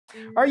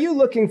Are you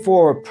looking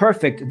for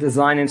perfect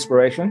design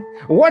inspiration?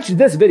 Watch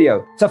this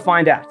video to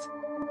find out.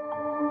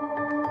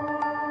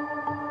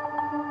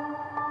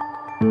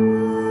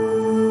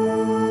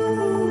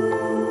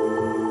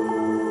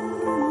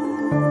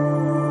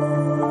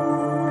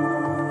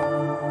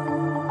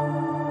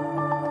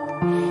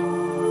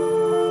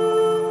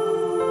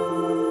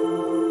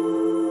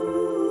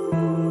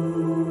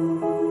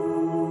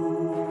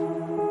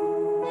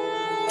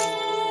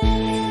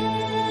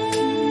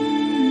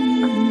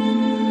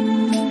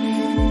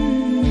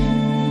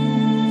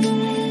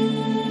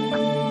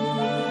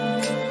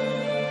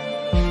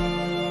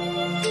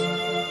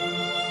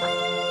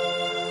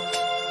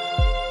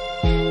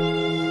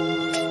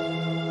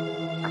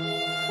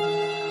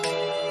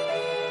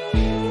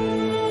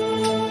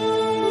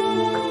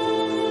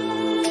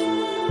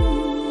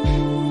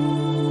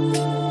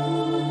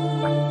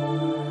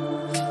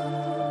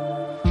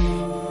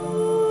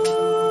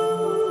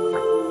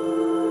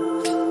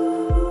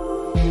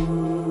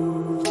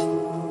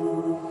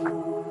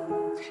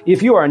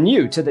 If you are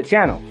new to the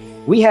channel,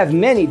 we have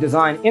many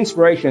design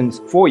inspirations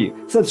for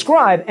you.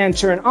 Subscribe and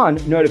turn on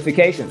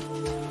notifications.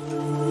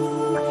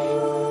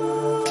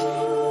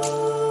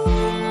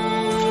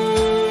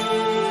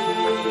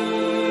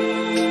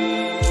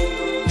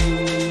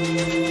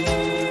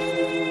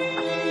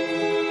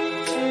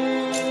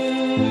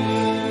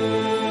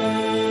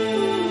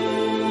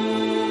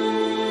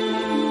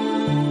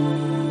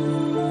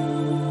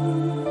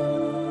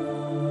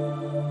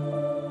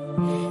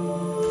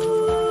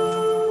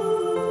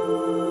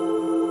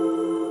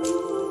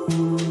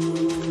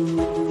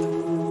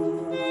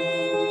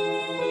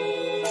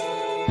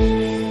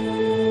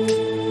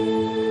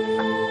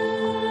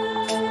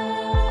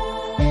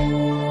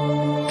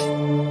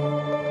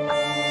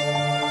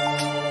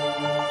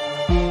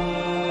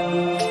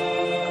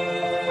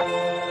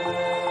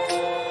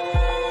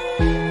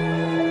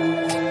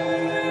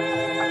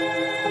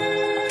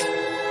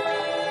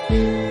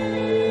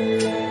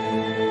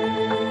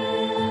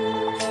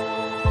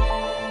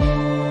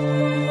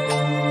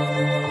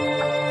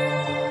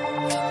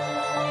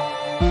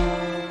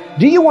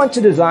 Do you want to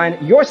design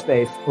your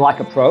space like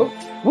a pro?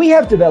 We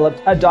have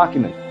developed a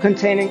document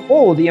containing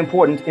all the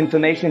important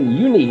information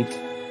you need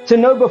to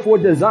know before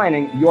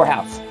designing your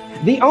house.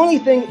 The only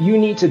thing you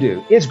need to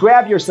do is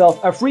grab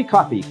yourself a free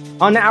copy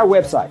on our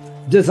website,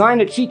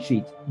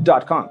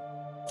 designacheatsheet.com.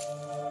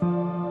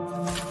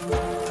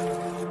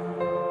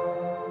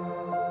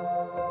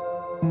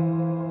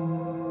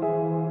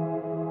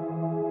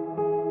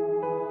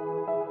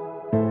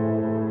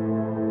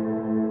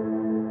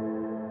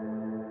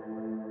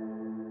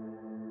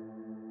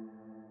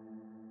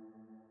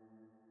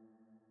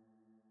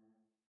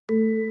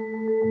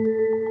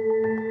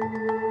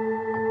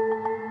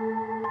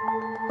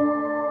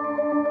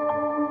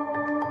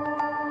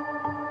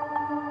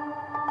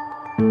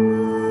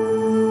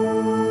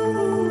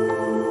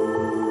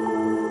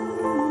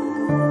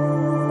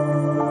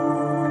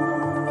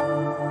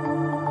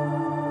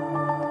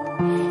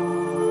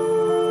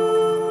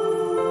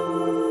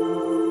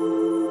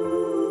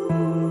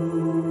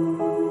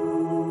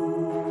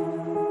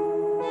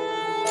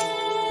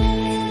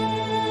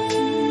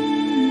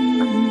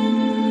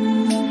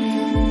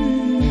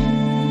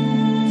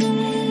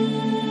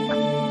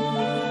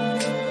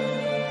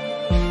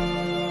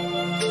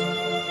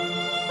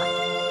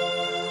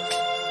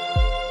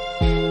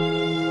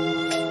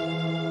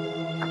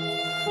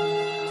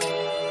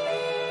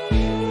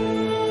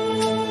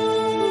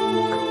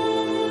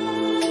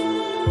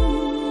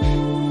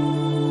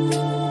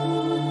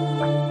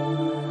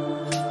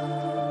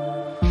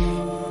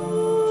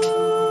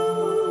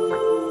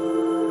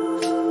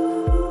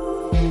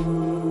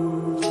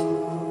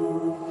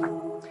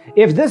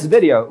 If this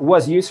video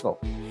was useful,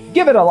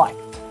 give it a like.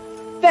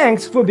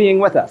 Thanks for being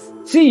with us.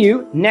 See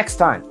you next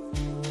time.